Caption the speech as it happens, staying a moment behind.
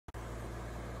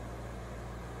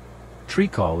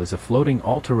TRECOL is a floating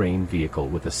all-terrain vehicle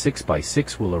with a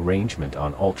 6x6 wheel arrangement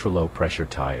on ultra-low pressure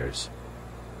tires.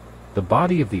 The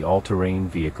body of the all-terrain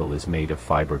vehicle is made of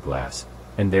fiberglass,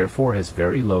 and therefore has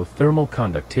very low thermal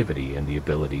conductivity and the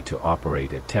ability to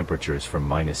operate at temperatures from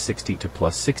 -60 to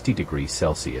 +60 degrees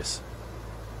Celsius.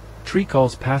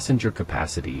 TRECOL's passenger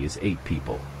capacity is 8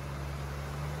 people.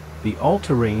 The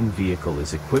all-terrain vehicle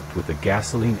is equipped with a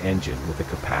gasoline engine with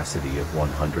a capacity of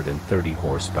 130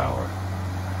 horsepower.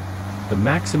 The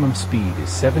maximum speed is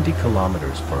 70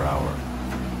 kilometers per hour.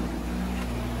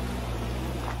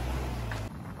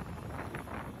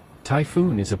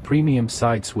 TAIFUN is a premium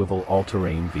side-swivel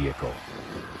all-terrain vehicle.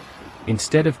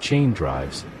 Instead of chain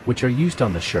drives, which are used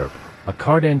on the SHAMAN, a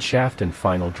cardan shaft and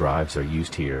final drives are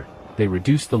used here. They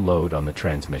reduce the load on the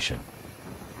transmission.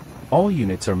 All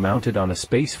units are mounted on a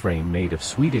space frame made of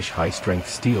Swedish high-strength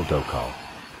steel TRECOL.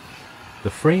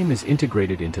 The frame is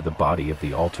integrated into the body of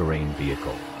the all-terrain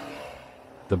vehicle.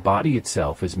 The body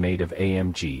itself is made of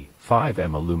AMG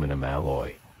 5M aluminum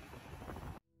alloy.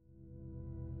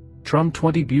 TROM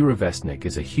 20 BUREVESTNIK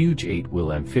is a huge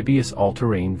 8-wheel amphibious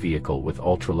all-terrain vehicle with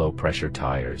ultra-low pressure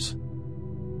tires.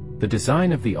 The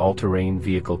design of the all-terrain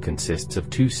vehicle consists of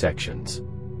 2 sections.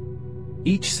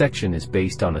 Each section is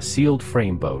based on a sealed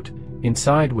frame boat,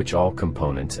 inside which all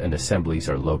components and assemblies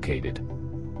are located.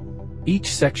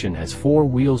 Each section has 4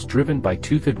 wheels driven by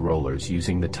toothed rollers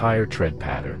using the tire tread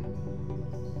pattern.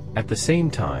 At the same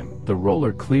time, the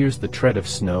roller clears the tread of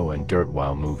snow and dirt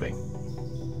while moving.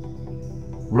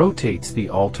 Rotates the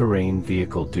all-terrain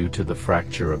vehicle due to the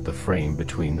fracture of the frame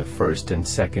between the first and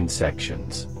second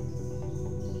sections.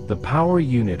 The power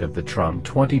unit of the TROM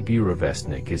 20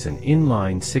 BUREVESTNIK is an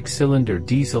inline 6-cylinder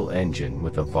diesel engine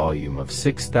with a volume of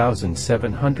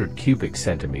 6,700 cubic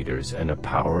centimeters and a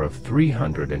power of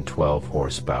 312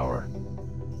 horsepower.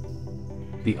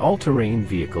 The all-terrain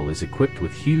vehicle is equipped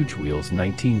with huge wheels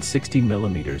 1960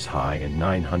 mm high and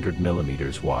 900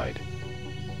 mm wide.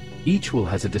 Each wheel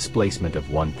has a displacement of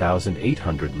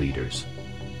 1,800 liters.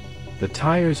 The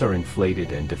tires are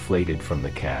inflated and deflated from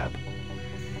the cab.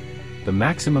 The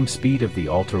maximum speed of the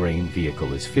all-terrain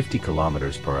vehicle is 50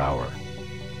 km per hour.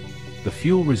 The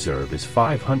fuel reserve is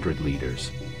 500 liters.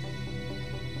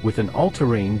 With an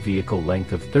all-terrain vehicle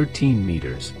length of 13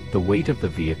 meters, the weight of the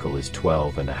vehicle is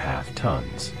 12.5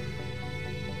 tons.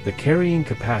 The carrying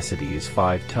capacity is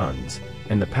 5 tons,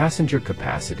 and the passenger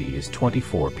capacity is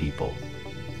 24 people.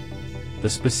 The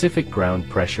specific ground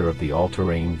pressure of the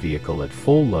all-terrain vehicle at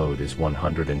full load is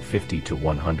 150 to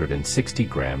 160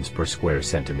 grams per square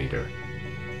centimeter.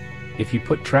 If you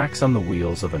put tracks on the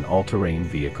wheels of an all-terrain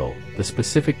vehicle, the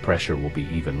specific pressure will be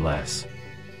even less.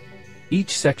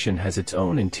 Each section has its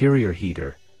own interior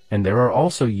heater, and there are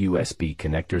also USB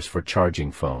connectors for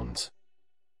charging phones.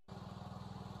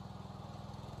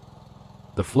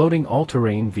 The floating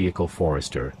all-terrain vehicle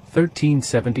Forester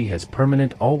 1370 has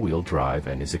permanent all-wheel drive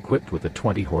and is equipped with a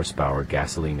 20 horsepower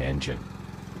gasoline engine.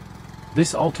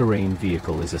 This all-terrain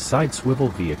vehicle is a side-swivel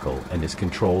vehicle and is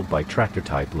controlled by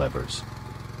tractor-type levers.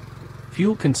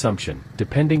 Fuel consumption,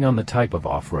 depending on the type of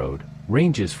off-road,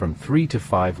 ranges from 3 to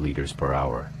 5 liters per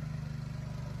hour.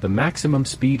 The maximum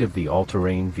speed of the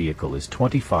all-terrain vehicle is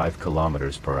 25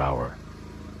 kilometers per hour.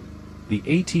 The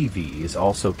ATV is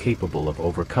also capable of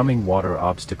overcoming water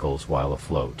obstacles while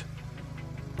afloat.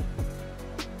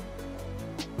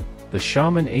 The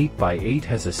SHAMAN 8x8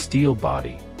 has a steel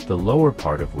body, the lower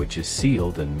part of which is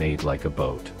sealed and made like a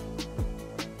boat.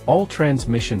 All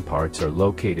transmission parts are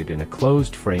located in a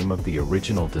closed frame of the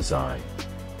original design.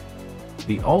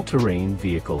 The all-terrain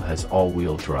vehicle has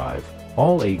all-wheel drive.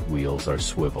 All 8 wheels are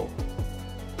swivel.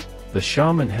 The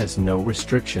SHAMAN has no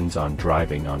restrictions on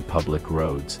driving on public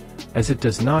roads, as it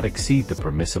does not exceed the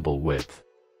permissible width.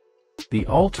 The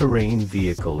all-terrain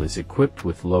vehicle is equipped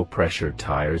with low-pressure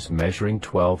tires measuring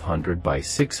 1200 by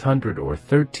 600 or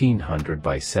 1300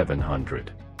 by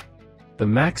 700. The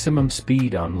maximum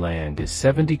speed on land is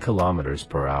 70 km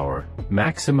per hour,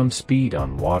 maximum speed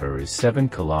on water is 7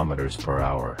 km per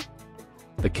hour.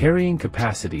 The carrying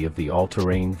capacity of the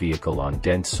all-terrain vehicle on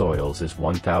dense soils is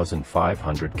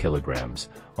 1,500 kilograms,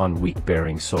 on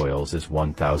weak-bearing soils is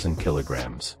 1,000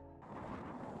 kilograms.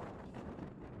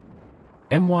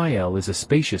 MYL is a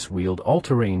spacious wheeled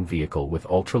all-terrain vehicle with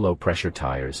ultra-low pressure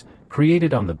tires,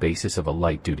 created on the basis of a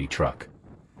light-duty truck.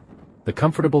 The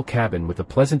comfortable cabin with a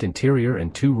pleasant interior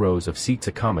and 2 rows of seats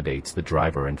accommodates the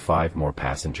driver and 5 more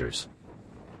passengers.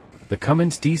 The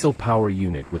Cummins diesel power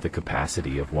unit with a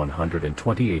capacity of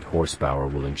 128 horsepower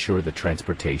will ensure the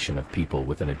transportation of people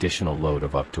with an additional load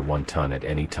of up to 1 ton at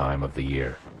any time of the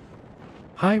year.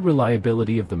 High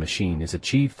reliability of the machine is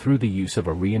achieved through the use of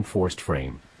a reinforced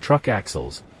frame, truck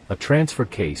axles, a transfer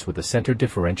case with a center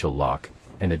differential lock,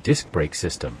 and a disc brake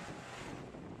system.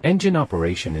 Engine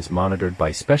operation is monitored by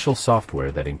special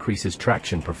software that increases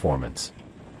traction performance.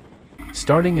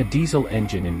 Starting a diesel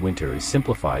engine in winter is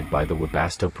simplified by the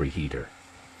Webasto preheater.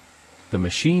 The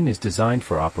machine is designed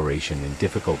for operation in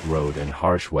difficult road and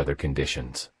harsh weather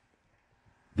conditions.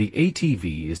 The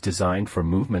ATV is designed for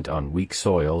movement on weak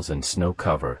soils and snow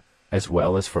cover, as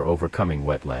well as for overcoming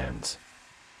wetlands.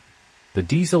 The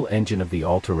diesel engine of the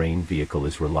all-terrain vehicle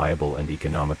is reliable and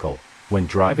economical. When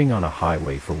driving on a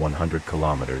highway for 100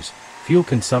 kilometers, fuel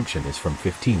consumption is from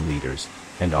 15 liters,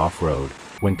 and off-road,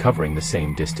 when covering the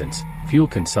same distance, fuel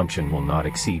consumption will not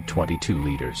exceed 22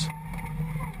 liters.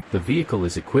 The vehicle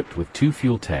is equipped with 2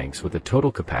 fuel tanks with a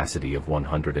total capacity of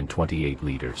 128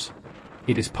 liters.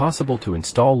 It is possible to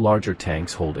install larger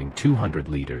tanks holding 200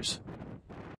 liters.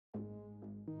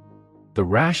 The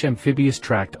RASH amphibious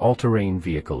tracked all-terrain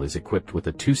vehicle is equipped with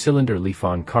a 2-cylinder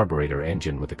Lifan carburetor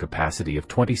engine with a capacity of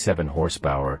 27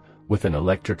 horsepower, with an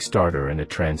electric starter and a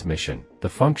transmission, the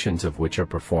functions of which are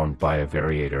performed by a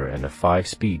variator and a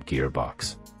 5-speed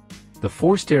gearbox. The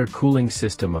forced air cooling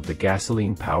system of the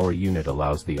gasoline power unit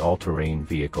allows the all-terrain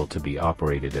vehicle to be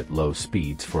operated at low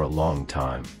speeds for a long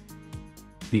time.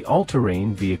 The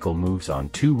all-terrain vehicle moves on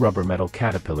 2 rubber metal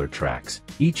Caterpillar tracks,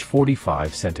 each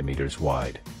 45 centimeters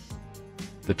wide.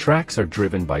 The tracks are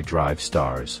driven by drive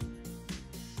stars.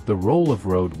 The roll of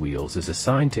road wheels is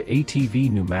assigned to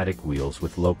ATV pneumatic wheels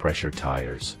with low-pressure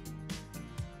tires.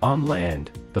 On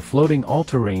land, the floating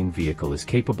all-terrain vehicle is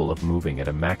capable of moving at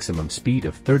a maximum speed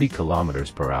of 30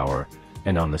 km per hour,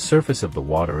 and on the surface of the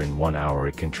water in 1 hour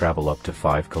it can travel up to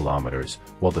 5 km,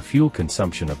 while the fuel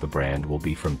consumption of the brand will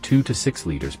be from 2 to 6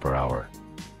 liters per hour.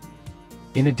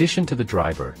 In addition to the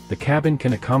driver, the cabin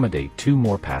can accommodate 2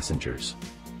 more passengers.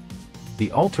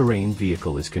 The all-terrain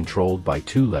vehicle is controlled by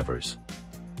 2 levers.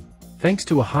 Thanks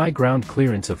to a high ground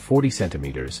clearance of 40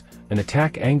 centimeters, an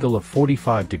attack angle of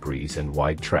 45 degrees and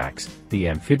wide tracks, the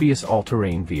amphibious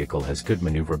all-terrain vehicle has good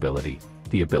maneuverability,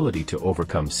 the ability to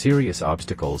overcome serious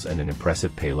obstacles and an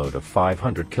impressive payload of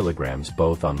 500 kilograms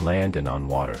both on land and on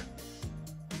water.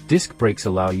 Disc brakes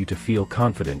allow you to feel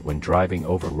confident when driving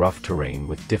over rough terrain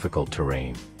with difficult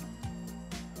terrain.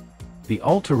 The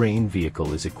all-terrain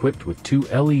vehicle is equipped with 2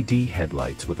 LED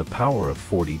headlights with a power of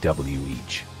 40 W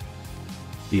each.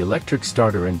 The electric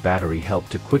starter and battery help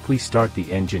to quickly start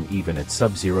the engine even at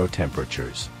sub-zero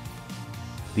temperatures.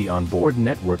 The onboard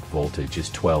network voltage is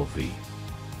 12 V.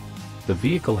 The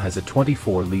vehicle has a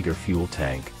 24-liter fuel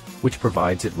tank, which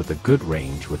provides it with a good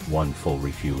range with 1 full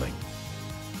refueling.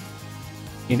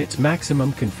 In its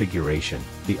maximum configuration,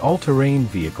 the all-terrain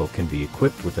vehicle can be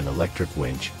equipped with an electric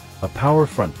winch, a power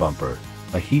front bumper,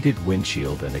 a heated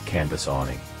windshield and a canvas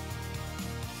awning.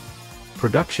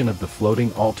 Production of the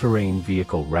floating all-terrain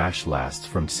vehicle RASH lasts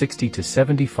from 60 to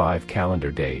 75 calendar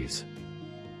days.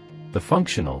 The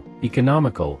functional,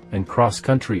 economical, and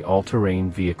cross-country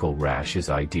all-terrain vehicle RASH is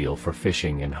ideal for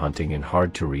fishing and hunting in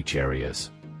hard-to-reach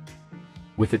areas.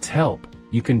 With its help,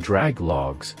 you can drag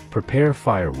logs, prepare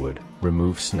firewood,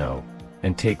 remove snow,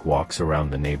 and take walks around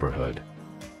the neighborhood.